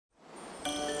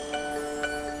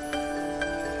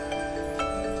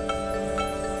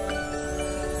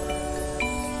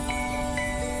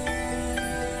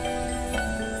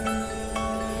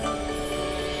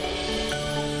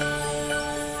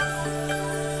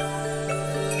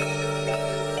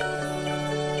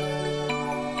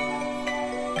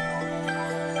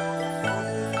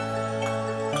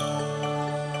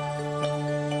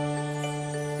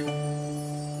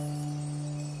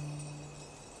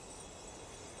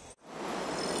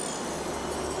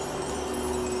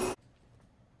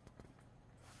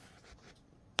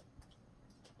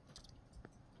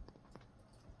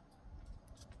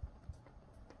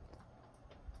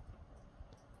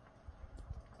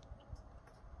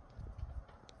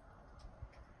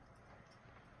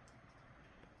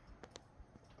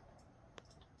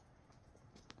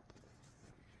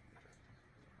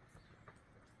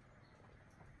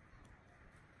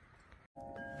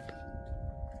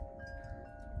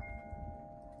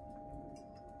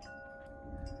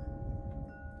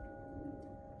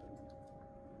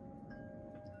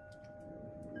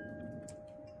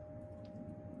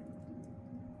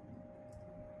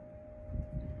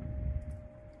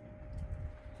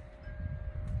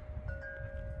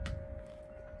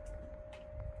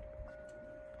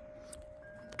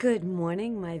Good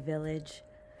morning, my village.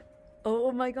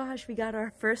 Oh my gosh, we got our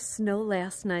first snow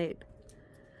last night.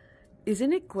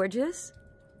 Isn't it gorgeous?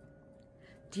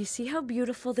 Do you see how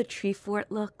beautiful the tree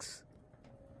fort looks?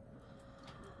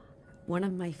 One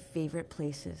of my favorite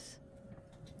places.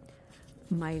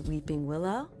 My weeping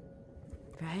willow,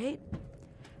 right?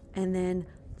 And then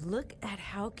look at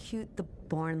how cute the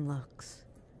barn looks.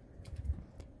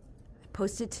 I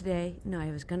posted today. No,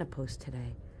 I was gonna post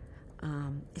today.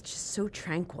 It's just so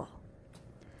tranquil.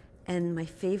 And my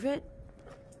favorite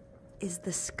is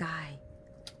the sky.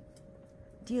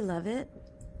 Do you love it?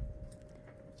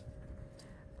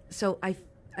 So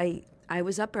I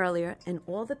was up earlier and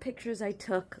all the pictures I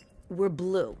took were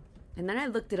blue. And then I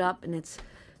looked it up and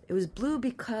it was blue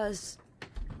because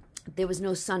there was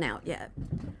no sun out yet.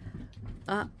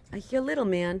 I hear little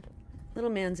man.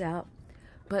 Little man's out.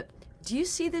 But do you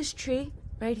see this tree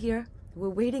right here? We're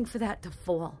waiting for that to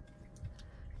fall.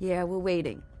 Yeah, we're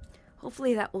waiting.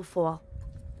 Hopefully that will fall.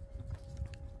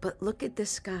 But look at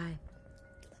this sky.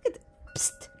 Look at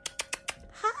Psst.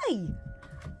 Hi.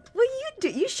 What are you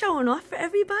doing? You showing off for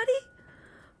everybody?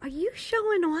 Are you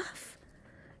showing off?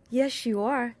 Yes, you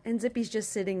are. And Zippy's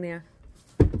just sitting there.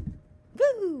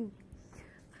 Woo!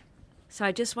 So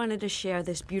I just wanted to share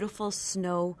this beautiful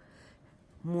snow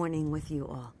morning with you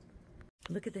all.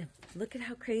 Look at him. Look at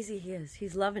how crazy he is.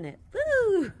 He's loving it.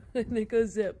 Woo! And there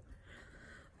goes Zip.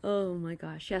 Oh my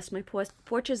gosh. Yes, my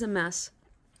porch is a mess.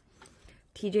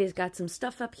 TJ's got some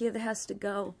stuff up here that has to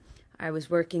go. I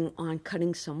was working on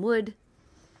cutting some wood.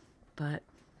 But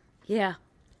yeah.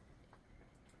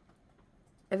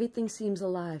 Everything seems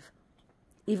alive.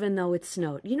 Even though it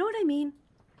snowed. You know what I mean?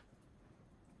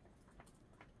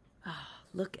 Oh,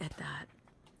 look at that.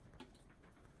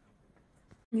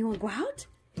 You want to go out?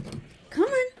 Come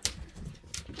on.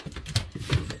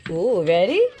 Oh,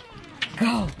 ready?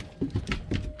 Go.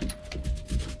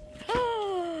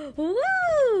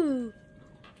 Woo!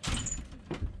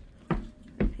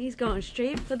 He's going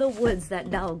straight for the woods,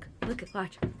 that dog. Look at,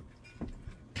 watch.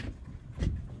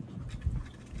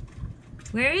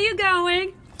 Where are you going?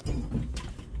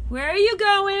 Where are you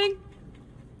going?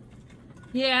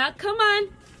 Yeah, come on.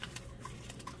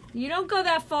 You don't go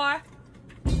that far.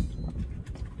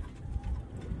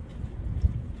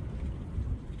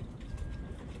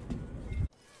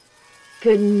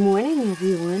 Good morning,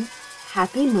 everyone.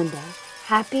 Happy Monday.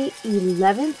 Happy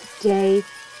 11th day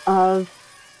of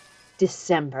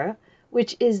December,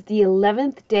 which is the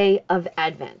 11th day of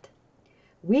Advent.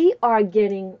 We are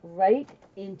getting right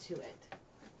into it.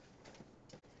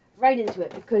 Right into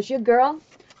it because your girl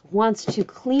wants to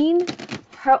clean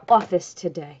her office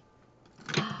today.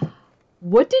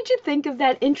 What did you think of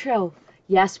that intro?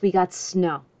 Yes, we got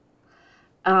snow.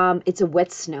 It's a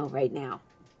wet snow right now.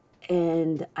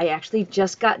 And I actually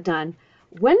just got done.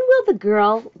 When will the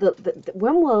girl,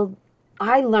 when will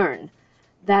I learn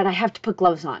that I have to put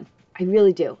gloves on? I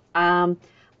really do. I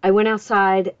went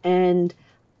outside and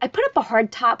I put up a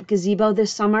hardtop gazebo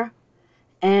this summer.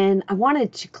 And I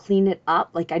wanted to clean it up.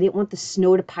 Like I didn't want the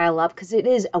snow to pile up because it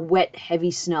is a wet,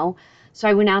 heavy snow. So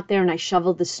I went out there and I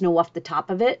shoveled the snow off the top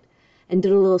of it and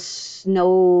did a little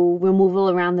snow removal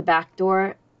around the back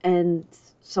door and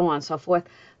so on and so forth.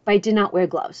 But I did not wear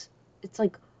gloves. It's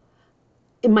like,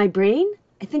 in my brain,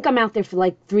 I think I'm out there for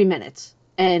like 3 minutes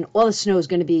and all the snow is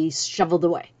going to be shoveled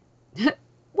away.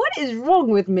 What is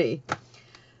wrong with me?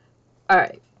 All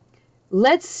right,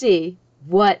 let's see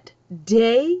what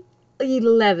day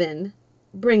 11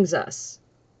 brings us.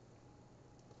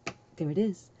 There it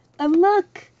is. And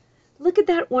look at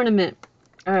that ornament.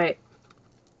 All right,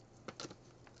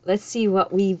 let's see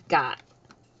what we've got.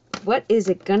 What is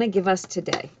it going to give us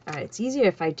today? All right, it's easier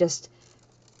if I just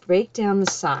break down the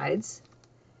sides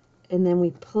and then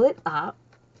we pull it up.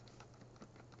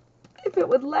 If it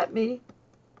would let me.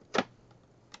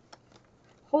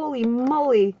 Holy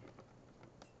moly.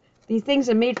 These things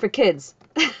are made for kids.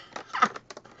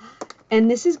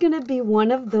 And this is going to be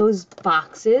one of those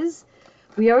boxes.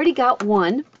 We already got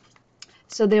one.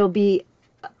 So there will be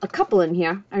a couple in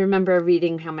here. I remember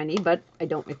reading how many, but I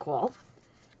don't recall.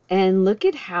 And look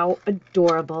at how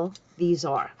adorable these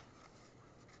are.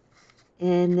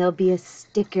 And there'll be a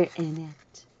sticker in it.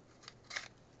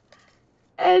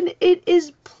 And it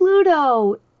is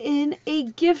Pluto in a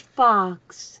gift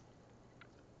box.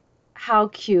 How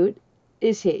cute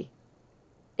is he?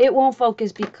 It won't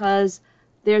focus because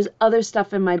there's other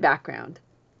stuff in my background.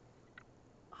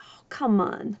 Oh, come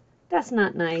on. That's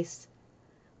not nice.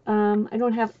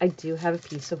 I do have a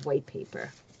piece of white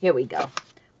paper. Here we go.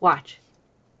 Watch.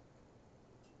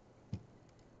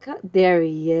 There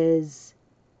he is.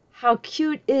 How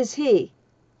cute is he?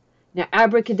 Now,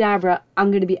 abracadabra,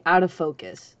 I'm going to be out of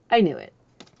focus. I knew it.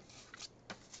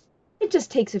 It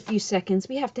just takes a few seconds.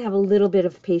 We have to have a little bit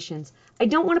of patience. I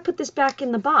don't want to put this back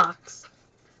in the box,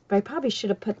 but I probably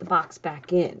should have put the box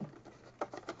back in.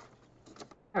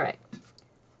 All right.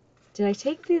 Did I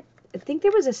take the... I think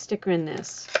there was a sticker in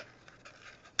this.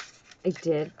 I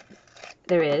did.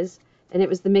 There is. And it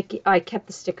was the Mickey... Oh, I kept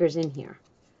the stickers in here.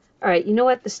 All right, you know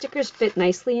what? The stickers fit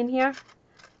nicely in here.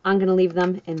 I'm going to leave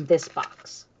them in this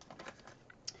box.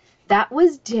 That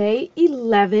was day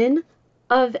 11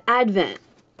 of Advent.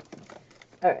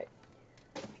 All right.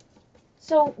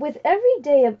 So with every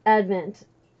day of Advent,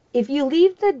 if you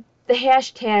leave the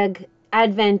hashtag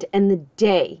Advent and the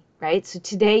day, right? So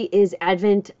today is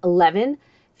Advent 11.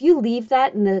 If you leave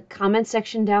that in the comment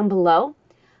section down below,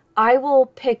 I will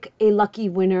pick a lucky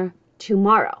winner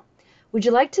tomorrow. Would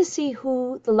you like to see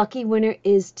who the lucky winner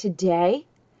is today?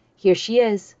 Here she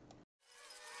is.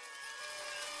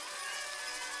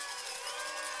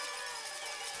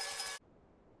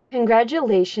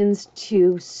 Congratulations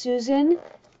to Susan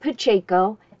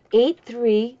Pacheco,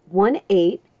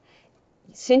 8318.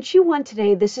 Since you won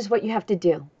today, this is what you have to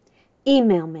do.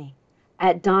 Email me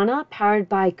at Donna,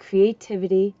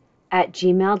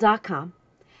 poweredbycreativity@gmail.com,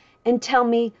 and tell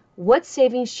me what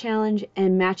savings challenge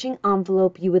and matching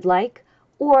envelope you would like,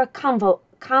 or combo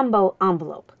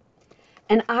envelope.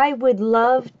 And I would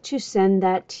love to send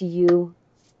that to you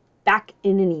back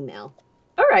in an email.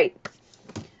 All right,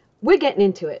 we're getting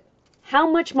into it. How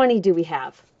much money do we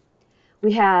have?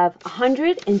 We have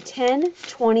 110,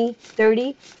 20,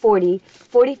 30, 40,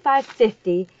 45,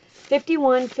 50,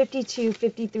 51, 52,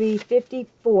 53,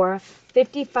 54,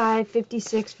 55,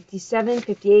 56, 57,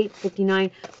 58,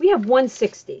 59. We have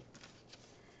 160.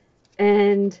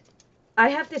 And I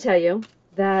have to tell you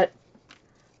that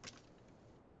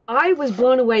I was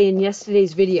blown away in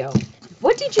yesterday's video.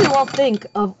 What did you all think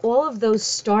of all of those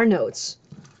star notes?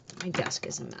 My desk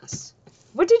is a mess.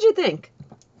 What did you think?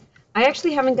 I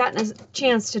actually haven't gotten a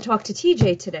chance to talk to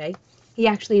TJ today. He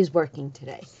actually is working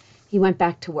today. He went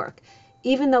back to work.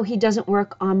 Even though he doesn't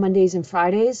work on Mondays and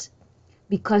Fridays,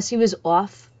 because he was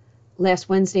off last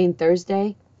Wednesday and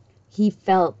Thursday, he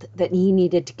felt that he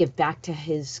needed to give back to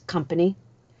his company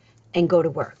and go to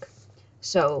work.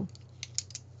 So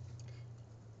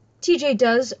TJ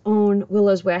does own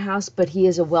Willow's Warehouse, but he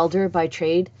is a welder by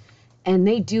trade, and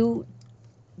they do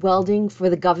welding for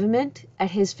the government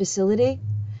at his facility,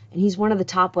 and he's one of the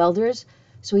top welders,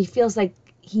 so he feels like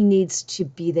he needs to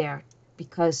be there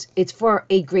because it's for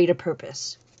a greater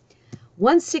purpose.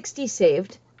 160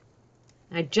 saved.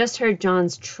 I just heard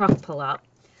John's truck pull up,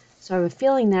 so I have a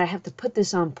feeling that I have to put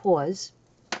this on pause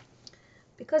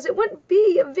because it wouldn't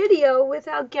be a video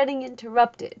without getting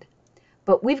interrupted.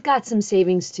 But we've got some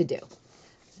savings to do.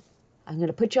 I'm going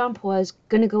to put you on pause,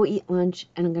 going to go eat lunch,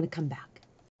 and I'm going to come back.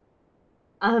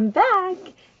 I'm back,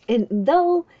 and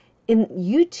though in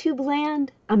YouTube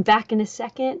land, I'm back in a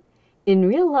second, in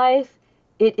real life,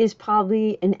 it is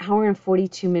probably an hour and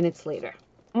 42 minutes later.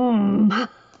 I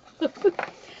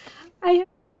have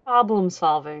problem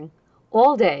solving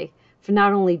all day for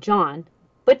not only John,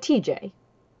 but TJ.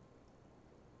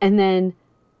 And then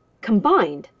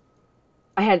combined,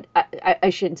 I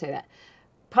shouldn't say that.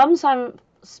 Problem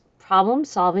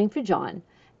solving for John,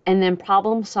 and then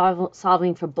problem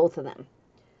solving for both of them.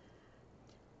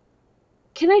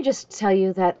 Can I just tell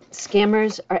you that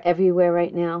scammers are everywhere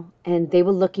right now, and they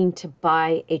were looking to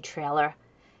buy a trailer,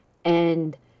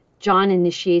 and John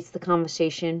initiates the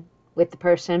conversation with the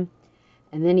person,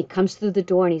 and then he comes through the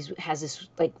door and he has this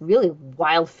like really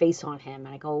wild face on him,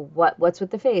 and I go, what's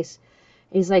with the face?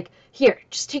 And he's like, here,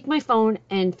 just take my phone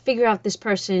and figure out this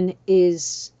person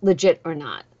is legit or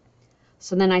not.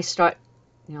 So then I start,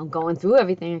 going through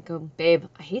everything. I go, babe,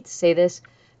 I hate to say this,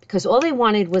 because all they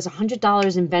wanted was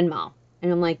 $100 in Venmo.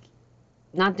 And I'm like,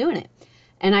 not doing it.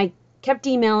 And I kept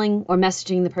emailing or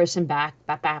messaging the person back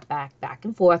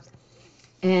and forth.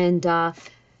 And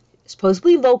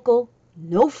supposedly local,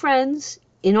 no friends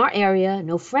in our area,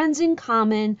 no friends in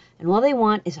common, and all they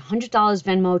want is $100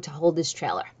 Venmo to hold this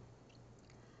trailer.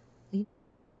 I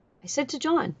said to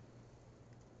John,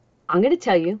 I'm going to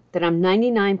tell you that I'm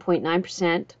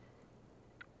 99.9%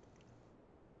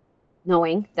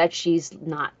 knowing that she's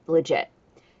not legit.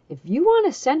 If you want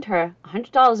to send her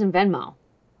 $100 in Venmo,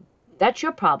 that's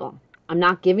your problem. I'm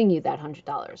not giving you that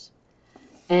 $100.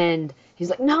 And he's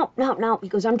like, no. He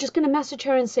goes, I'm just going to message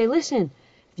her and say, listen,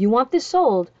 if you want this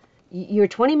sold, you're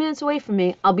 20 minutes away from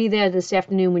me. I'll be there this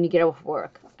afternoon when you get off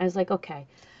work. I was like, okay.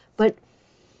 And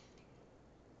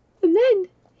then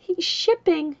he's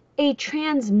shipping a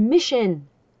transmission,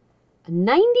 a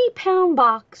 90-pound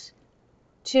box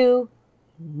to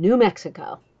New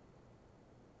Mexico.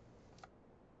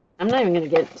 I'm not even going to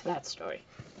get into that story.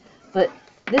 But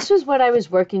this was what I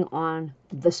was working on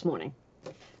this morning.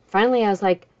 Finally, I was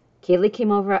like, Kaylee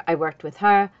came over. I worked with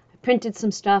her. I printed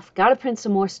some stuff. Got to print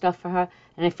some more stuff for her.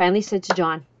 And I finally said to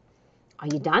John, are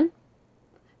you done?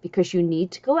 Because you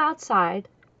need to go outside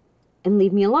and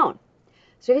leave me alone.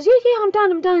 So he goes, yeah,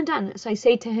 I'm done. So I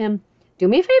say to him, do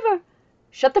me a favor.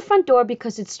 Shut the front door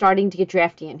because it's starting to get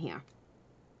drafty in here.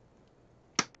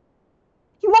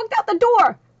 He walked out the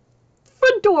door.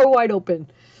 Front door wide open.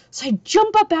 So I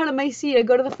jump up out of my seat. I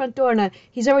go to the front door, and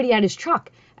he's already at his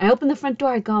truck. I open the front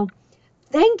door. I go,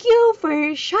 thank you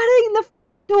for shutting the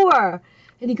door.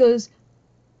 And he goes,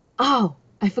 oh,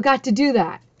 I forgot to do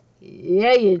that.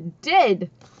 Yeah, you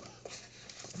did.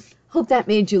 Hope that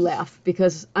made you laugh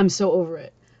because I'm so over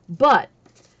it. But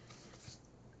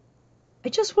I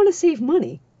just want to save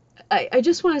money. I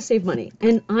just want to save money.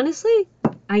 And honestly,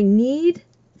 I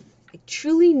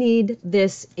truly need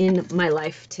this in my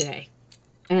life today.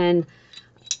 And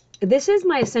this is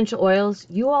my essential oils.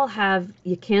 You all have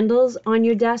your candles on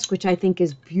your desk, which I think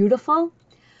is beautiful.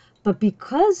 But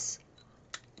because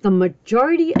the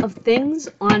majority of things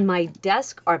on my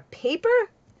desk are paper,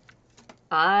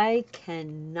 I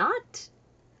can't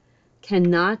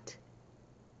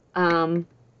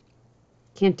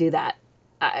do that.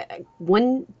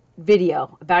 One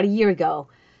video about a year ago,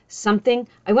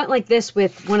 I went like this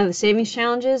with one of the savings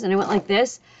challenges, and I went like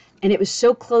this, and it was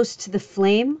so close to the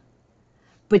flame,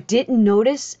 but didn't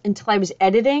notice until I was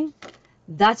editing.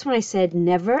 That's when I said,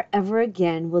 never ever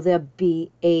again will there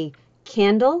be a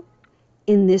candle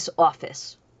in this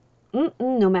office.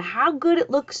 No matter how good it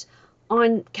looks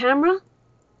on camera,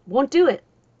 won't do it.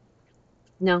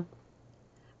 No.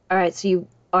 All right, so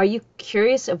are you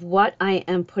curious of what I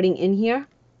am putting in here?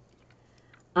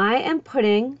 I am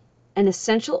putting an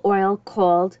essential oil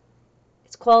called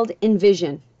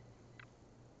Envision.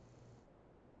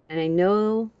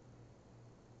 And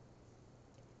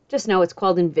just know it's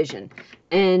called Envision.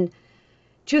 And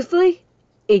truthfully,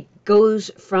 it goes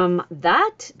from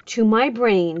that to my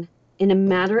brain in a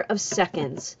matter of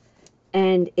seconds.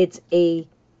 And it's a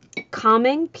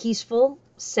calming, peaceful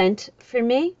scent for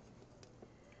me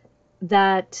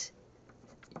that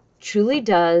truly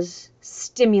does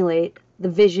stimulate the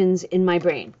visions in my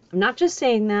brain. I'm not just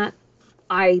saying that.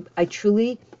 I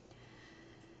truly,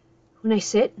 when I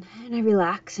sit and I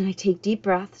relax and I take deep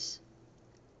breaths,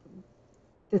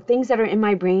 the things that are in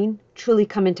my brain truly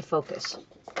come into focus.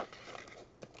 All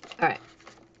right.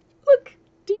 Look,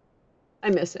 I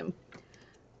miss him.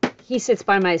 He sits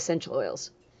by my essential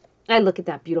oils. I look at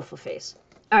that beautiful face.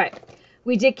 All right.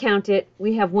 We did count it.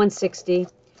 We have 160.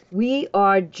 We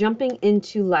are jumping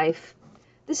into life.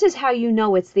 This is how you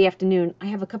know it's the afternoon. I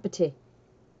have a cup of tea.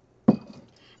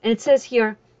 And it says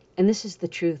here, and this is the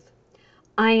truth,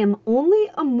 I am only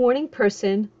a morning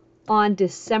person on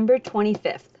December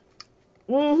 25th.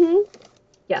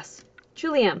 Yes,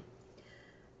 truly am.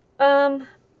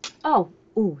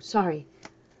 Sorry.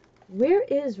 Where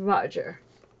is Roger?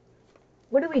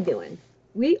 What are we doing?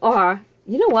 You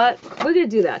know what? We're going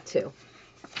to do that too.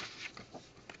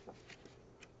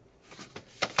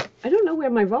 I don't know where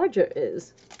my Roger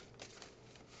is.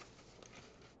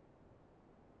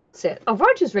 It. Oh,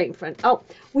 Roger's right in front. Oh,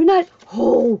 we're not.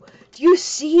 Oh, do you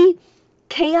see?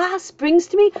 Chaos brings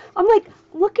to me. I'm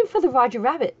looking for the Roger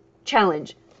Rabbit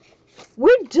challenge.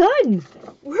 We're done.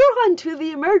 We're on to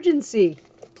the emergency.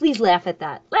 Please laugh at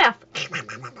that. Laugh.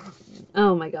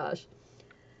 Oh my gosh.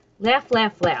 Laugh,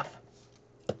 laugh, laugh.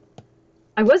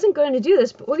 I wasn't going to do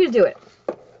this, but we're going to do it.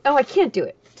 Oh, I can't do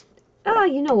it. Oh,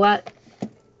 you know what?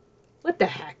 What the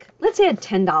heck? Let's add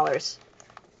 $10.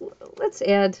 Let's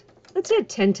add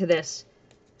 10 to this.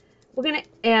 We're going to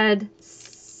add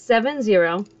 70,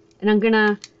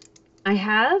 and I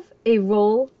have a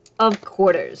roll of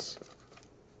quarters.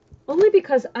 Only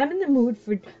because I'm in the mood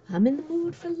for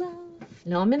love.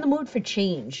 No, I'm in the mood for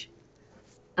change.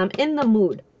 I'm in the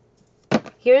mood.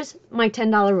 Here's my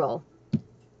 $10 roll.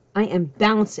 I am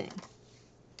bouncing.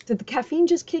 Did the caffeine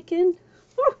just kick in?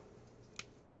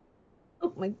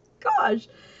 Oh my gosh.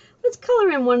 Let's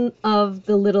color in one of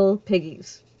the little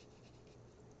piggies.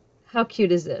 How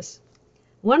cute is this?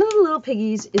 One of the little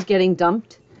piggies is getting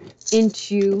dumped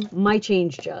into my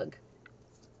change jug.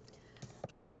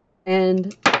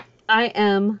 And I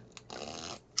am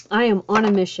on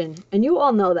a mission, and you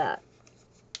all know that.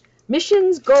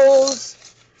 Missions,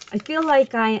 goals, I feel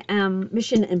like I am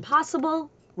Mission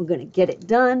Impossible. We're going to get it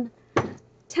done.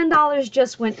 $10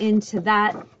 just went into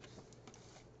that.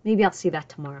 Maybe I'll see that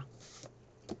tomorrow.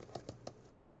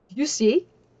 You see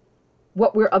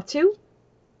what we're up to?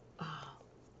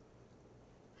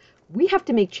 We have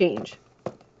to make change.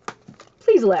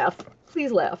 Please laugh. Please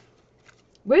laugh.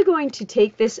 we're going to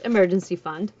take this emergency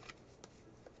fund.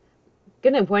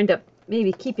 Going to wind up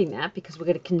maybe keeping that because we're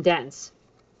going to condense.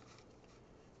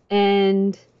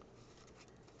 And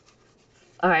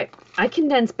all right, I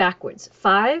condense backwards.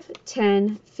 5,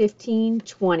 10, 15,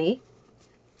 20,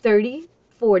 30,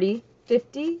 40,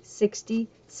 50, 60,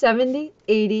 70,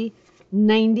 80,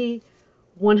 90,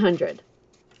 100.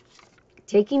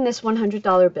 Taking this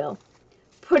 $100 bill,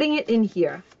 putting it in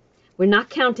here. We're not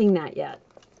counting that yet.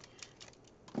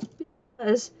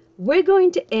 Because we're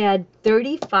going to add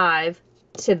 35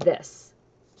 to this.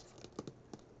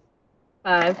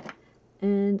 5.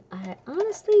 And I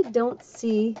honestly don't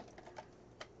see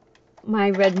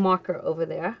my red marker over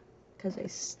there because I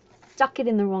stuck it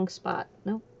in the wrong spot.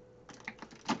 Nope.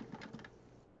 All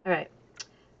right.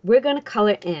 We're going to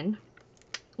color in.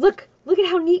 Look at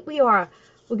how neat we are.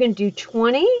 We're going to do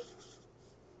 20,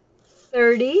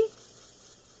 30,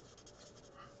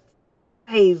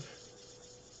 5.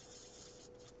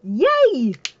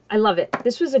 Yay! I love it.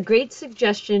 This was a great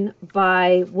suggestion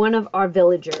by one of our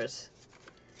villagers.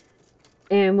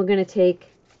 And we're going to take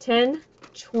 10,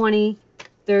 20,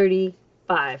 30,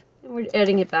 5. And we're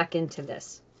adding it back into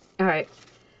this. All right.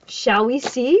 Shall we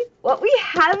see what we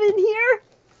have in here?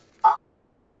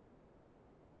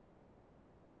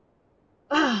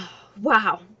 Oh,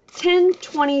 wow. 10,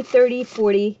 20, 30,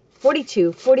 40,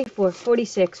 42, 44,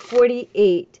 46,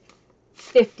 48,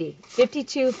 50,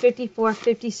 52, 54,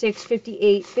 56,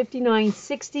 58, 59,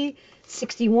 60,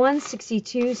 61,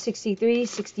 62, 63,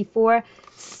 64,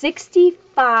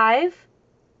 65,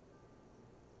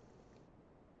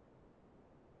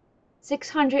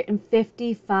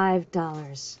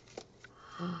 $655.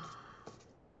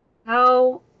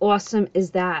 How awesome is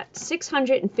that?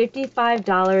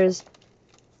 $655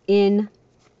 in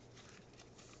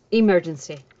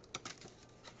emergency.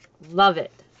 Love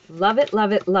it. Love it,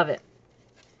 love it, love it.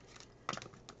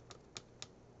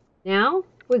 Now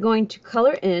we're going to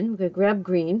color in. We're going to grab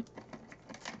green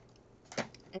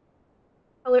and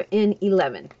color in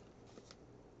 11.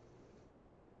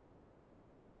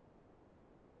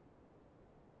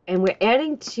 And we're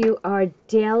adding to our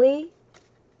daily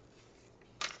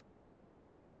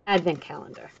advent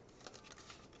calendar.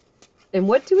 And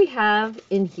what do we have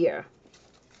in here?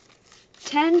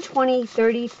 10, 20,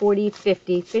 30, 40,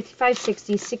 50, 55,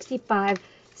 60, 65,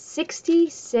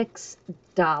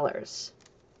 $66.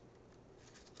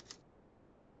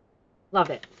 Love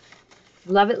it.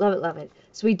 Love it, love it, love it.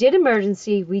 So we did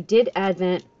emergency, we did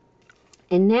advent,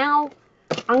 and now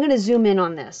I'm going to zoom in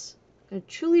on this. I'm going to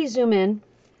truly zoom in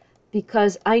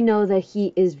because I know that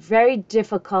he is very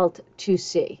difficult to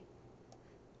see.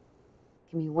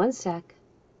 Give me one sec.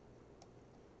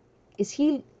 Is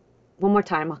he, one more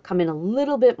time, I'll come in a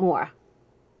little bit more.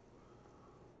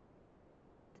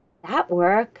 That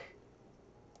work?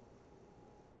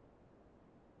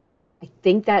 I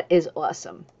think that is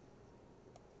awesome.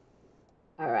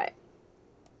 All right.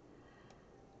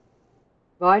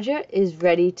 Roger is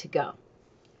ready to go.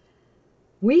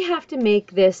 We have to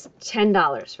make this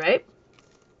 $10, right?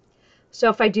 So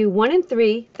if I do 1 and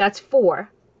 3, that's 4.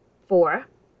 4.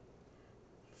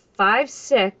 5,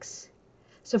 6.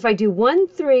 So if I do 1,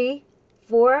 3,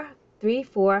 4, 3,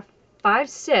 4, 5,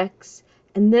 6,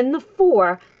 and then the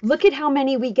 4, look at how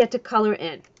many we get to color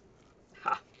in.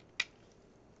 Ha.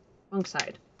 Wrong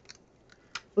side.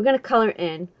 We're going to color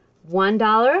in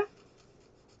 $1,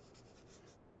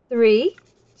 3,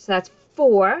 so that's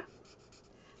 4.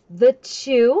 The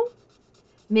 2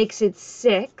 makes it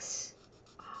 6.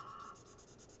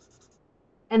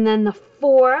 And then the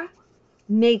 4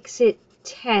 makes it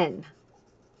 10.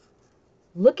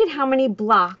 Look at how many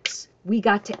blocks we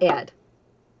got to add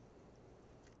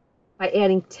by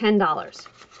adding $10.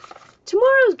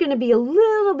 Tomorrow is going to be a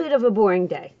little bit of a boring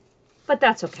day, but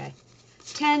that's okay.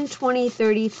 10, 20,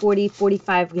 30, 40,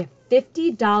 45. We have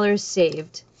 $50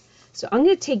 saved. So I'm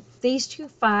going to take these two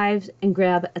 5s and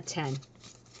grab a 10.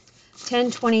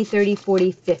 10, 20, 30,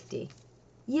 40, 50.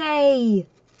 Yay!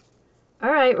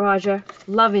 All right, Roger.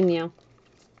 Loving you.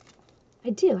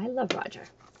 I do. I love Roger.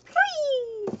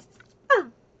 Whee! Ah.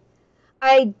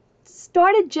 I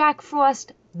started Jack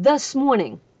Frost this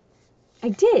morning. I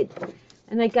did.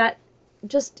 And I got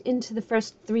just into the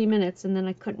first 3 minutes, and then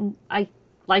I couldn't.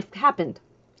 Life happened.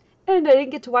 And I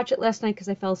didn't get to watch it last night because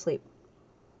I fell asleep.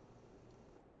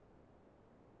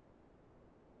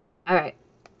 All right.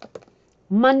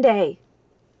 Monday,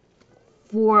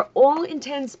 for all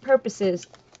intents purposes,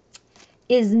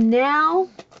 is now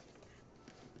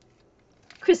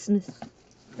Christmas,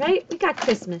 right? We got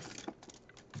Christmas.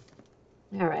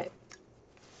 All right.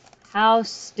 How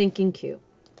stinking cute.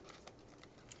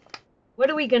 What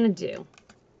are we going to do?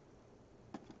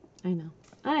 I know.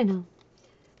 I know.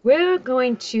 We're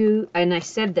going to, and I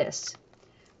said this,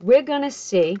 we're going to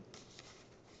see,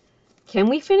 can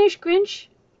we finish Grinch?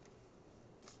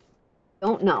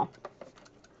 Don't know.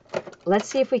 Let's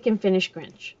see if we can finish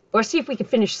Grinch. Or see if we can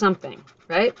finish something,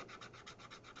 right?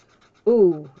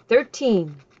 Ooh,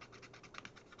 13.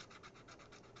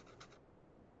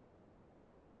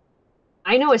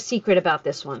 I know a secret about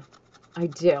this one. I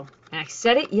do. And I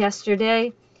said it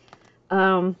yesterday.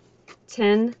 10,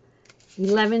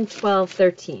 11, 12,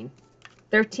 13.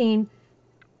 13.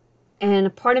 And a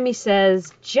part of me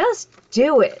says, just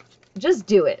do it. Just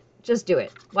do it. Just do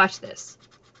it. Watch this.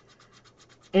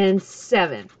 And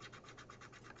 7.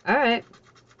 All right.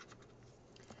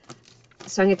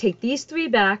 So I'm going to take these 3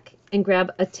 back and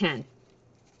grab a 10.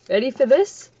 Ready for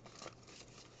this?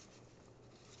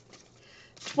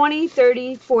 20,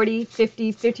 30, 40,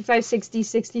 50, 55, 60,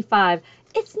 65.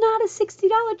 It's not a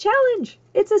 $60 challenge.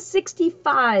 It's a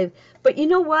 65. But you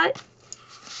know what?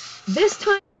 This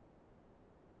time,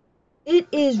 it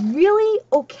is really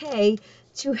okay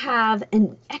to have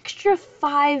an extra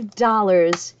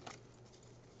 $5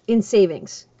 in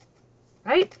savings,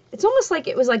 right? It's almost like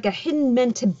it was like a hidden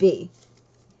meant to be.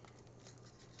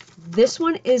 This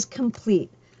one is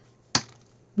complete.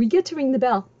 We get to ring the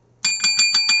bell.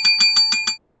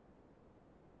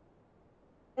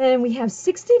 And we have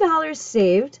 $60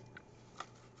 saved.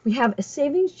 We have a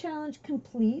savings challenge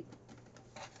complete.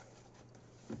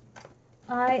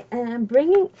 I am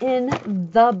bringing in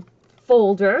the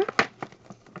folder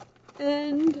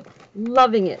and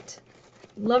loving it.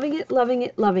 Loving it, loving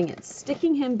it, loving it.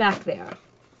 Sticking him back there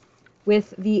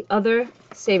with the other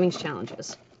savings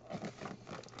challenges.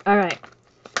 All right.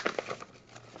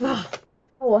 Oh,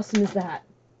 how awesome is that?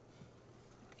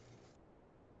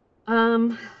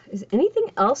 Is anything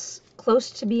else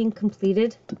close to being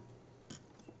completed?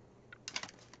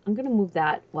 I'm going to move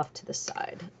that off to the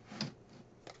side.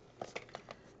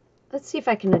 Let's see if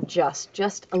I can adjust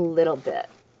just a little bit.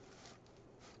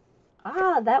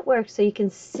 Ah, that works so you can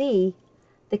see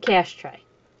the cash tray.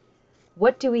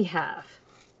 What do we have?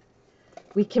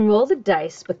 We can roll the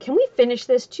dice, but can we finish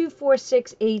this? 2, 4,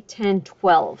 6, 8, 10,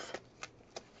 12.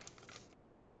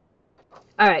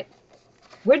 All right.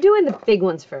 We're doing the big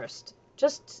ones first.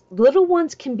 Just little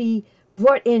ones can be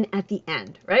brought in at the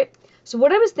end, right? So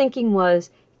what I was thinking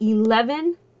was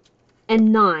 11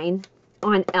 and 9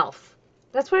 on Elf.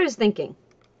 That's what I was thinking.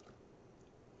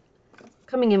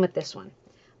 Coming in with this one.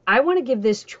 I want to give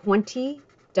this $20.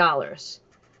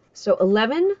 So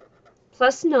 11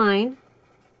 plus 9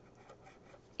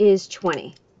 is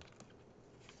 20.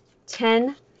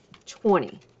 10,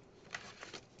 20.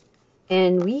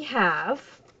 And we have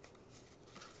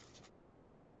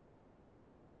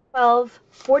 12,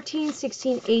 14,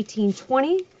 16, 18,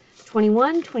 20,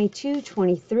 21, 22,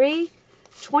 23,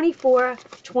 24,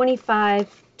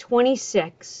 25,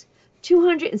 26,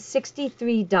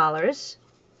 $263,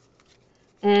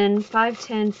 and 5,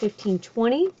 10, 15,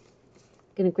 20. I'm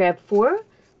going to grab 4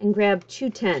 and grab 2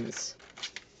 10s.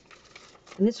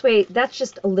 And this way, that's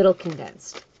just a little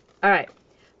condensed. All right,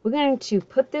 we're going to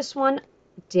put this one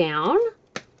down.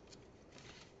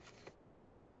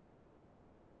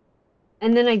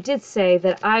 And then I did say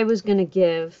that I was going to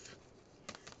give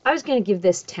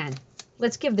this 10.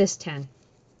 Let's give this 10.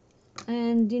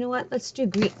 And you know what? Let's do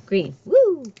green.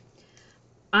 Woo!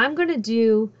 I'm going to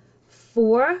do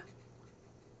 4,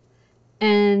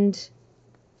 and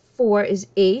 4 is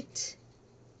 8.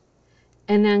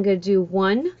 And then I'm going to do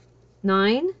 1,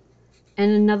 9,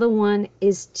 and another one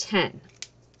is 10.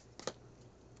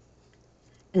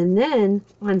 And then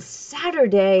on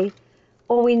Saturday,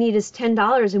 all we need is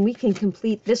 $10 and we can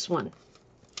complete this one.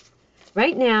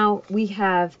 Right now, we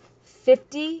have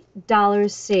 $50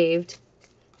 saved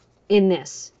in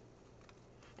this.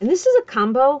 And this is a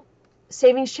combo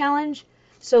savings challenge,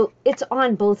 so it's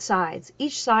on both sides.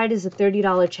 Each side is a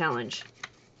 $30 challenge.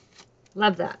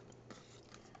 Love that.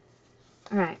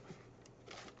 All right.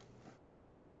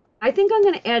 I think I'm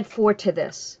going to add 4 to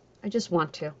this. I just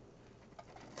want to.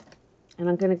 And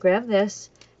I'm going to grab this,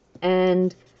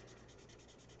 and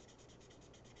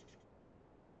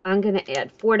I'm going to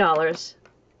add $4.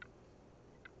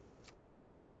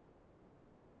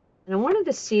 And I wanted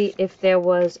to see if there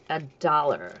was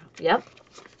 $1. Yep.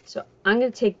 So I'm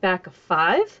going to take back a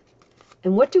 5.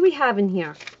 And what do we have in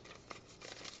here?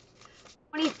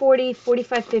 20, 40,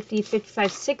 45, 50,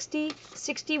 55, 60,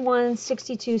 61,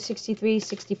 62, 63,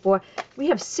 64. We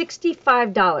have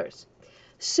 $65.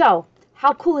 So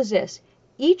how cool is this?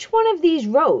 Each one of these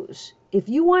rows, if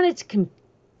you wanted to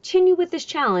continue with this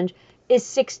challenge, is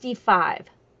 65,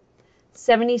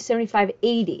 70, 75,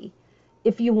 80.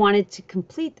 If you wanted to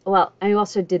complete, well, I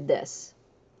also did this.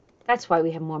 That's why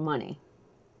we have more money.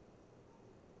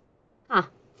 Huh.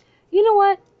 You know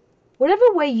what?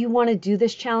 Whatever way you want to do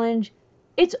this challenge,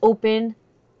 it's open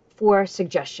for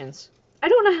suggestions. I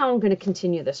don't know how I'm going to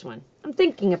continue this one. I'm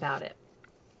thinking about it.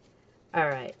 All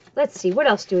right, let's see. What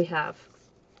else do we have?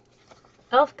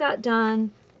 Elf got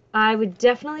done. I would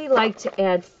definitely like to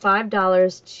add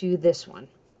 $5 to this one.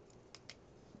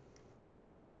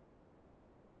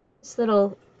 This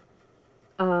little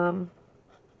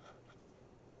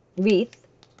wreath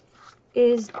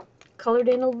is colored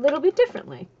in a little bit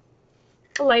differently,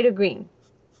 a lighter green.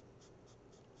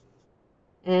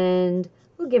 And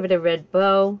we'll give it a red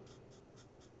bow.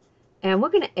 And we're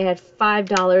going to add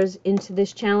 $5 into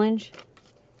this challenge.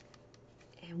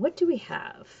 And what do we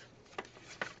have?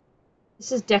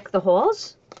 This is Deck the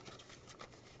Halls.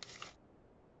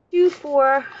 2,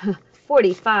 4,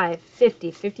 45, 50,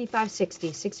 55,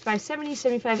 60, 65, 70,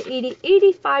 75, 80,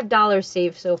 $85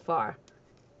 saved so far.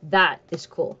 That is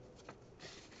cool.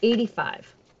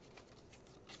 85.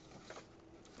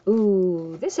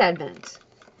 Ooh, this advent.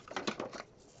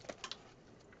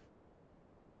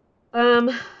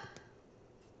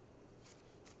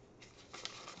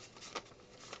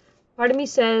 Part of me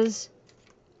says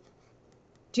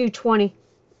do 20.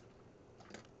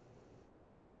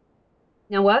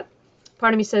 Now what?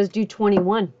 Part of me says do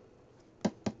 21.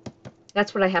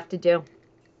 That's what I have to do.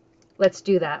 Let's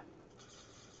do that.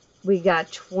 We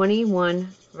got 21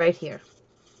 right here.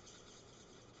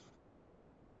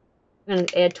 I'm going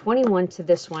to add 21 to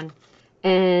this one.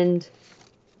 And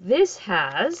this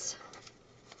has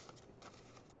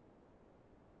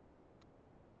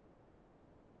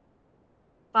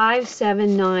 5,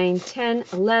 7, 9, 10,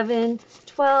 11,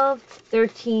 12,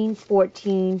 13,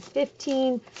 14,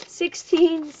 15,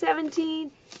 16,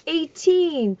 17,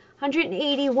 18,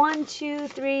 180, 1, 2,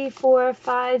 3, 4,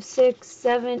 5, 6,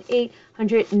 7, 8,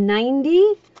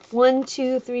 190, 1,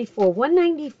 2, 3, 4,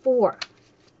 194.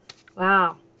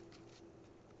 Wow.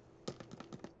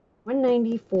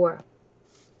 194. I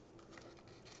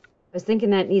was thinking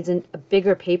that needs a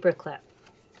bigger paper clip.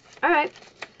 All right.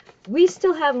 We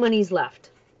still have monies left.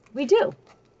 We do.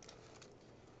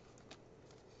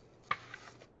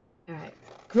 All right.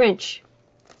 Grinch.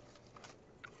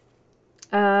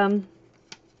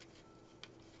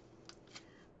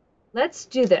 Let's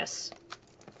do this.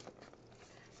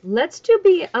 Let's do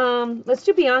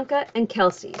Bianca and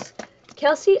Kelsey's.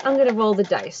 Kelsey, I'm going to roll the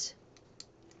dice.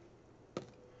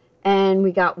 And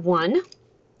we got 1.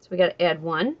 So we got to add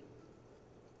 1.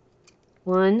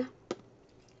 1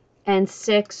 and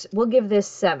 6. We'll give this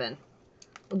 7.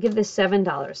 We'll give this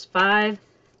 $7. 5,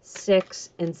 6,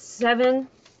 and 7.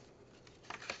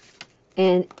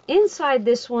 And inside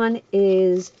this one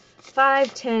is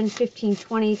 5, 10, 15,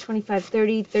 20, 25,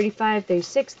 30, 35,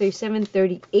 36, 37,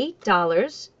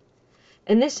 $38.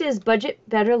 And this is Budget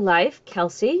Better Life,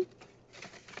 Kelsey.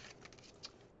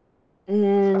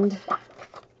 And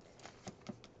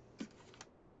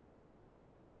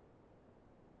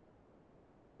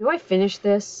do I finish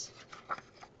this?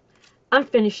 I'm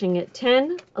finishing it.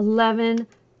 10, 11,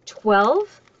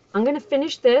 12. I'm going to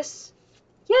finish this.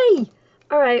 Yay!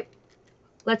 All right,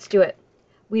 let's do it.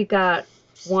 We got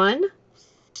 1,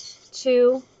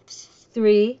 2,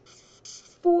 3,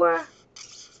 4,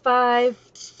 5,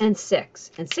 and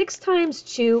 6. And 6 times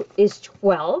 2 is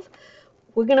 12.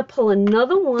 We're going to pull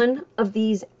another one of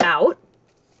these out.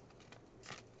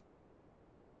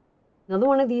 Another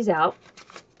one of these out.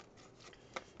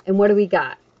 And what do we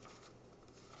got?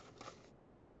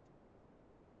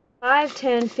 5,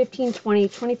 10, 15, 20,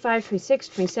 25, 26,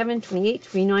 27, 28,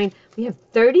 29. We have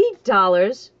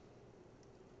 $30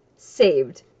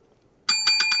 saved.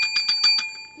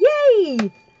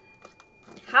 Yay!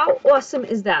 How awesome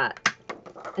is that?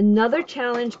 Another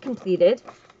challenge completed.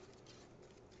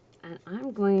 And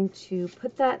I'm going to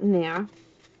put that in there.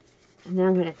 And then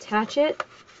I'm going to attach it.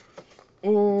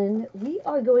 And we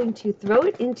are going to throw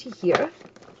it into here.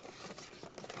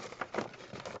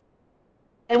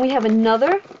 And we have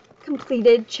another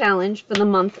completed challenge for the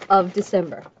month of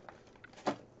December.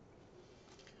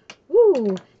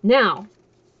 Ooh, now,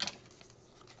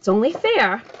 it's only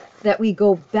fair that we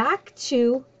go back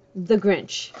to the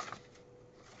Grinch.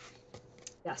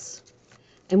 Yes.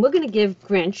 And we're going to give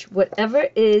Grinch whatever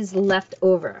is left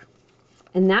over.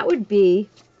 And that would be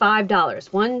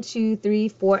 $5. 1, 2, 3,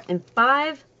 4, and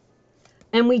 5.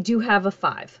 And we do have a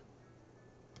 5.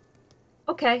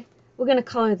 Okay, we're going to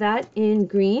color that in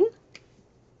green.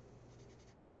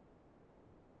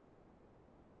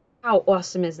 How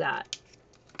awesome is that?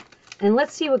 And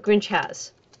let's see what Grinch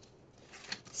has.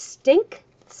 Stink,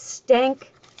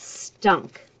 stank,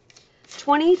 stunk.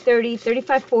 20, 30,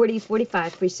 35, 40,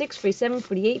 45, 46, 47,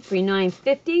 48, 49,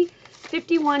 50,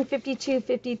 51, 52,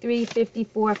 53,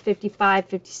 54, 55,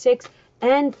 56,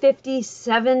 and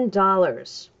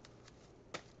 $57.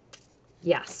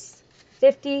 Yes,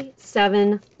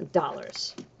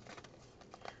 $57.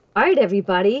 All right,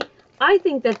 everybody. I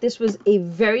think that this was a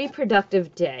very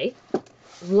productive day.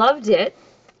 Loved it.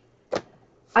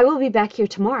 I will be back here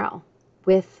tomorrow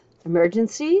with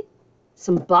emergency,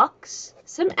 some bucks,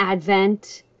 some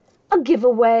advent, a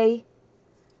giveaway.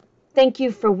 Thank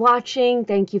you for watching.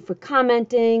 Thank you for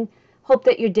commenting. Hope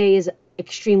that your day is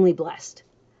extremely blessed.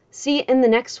 See you in the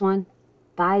next one.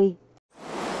 Bye.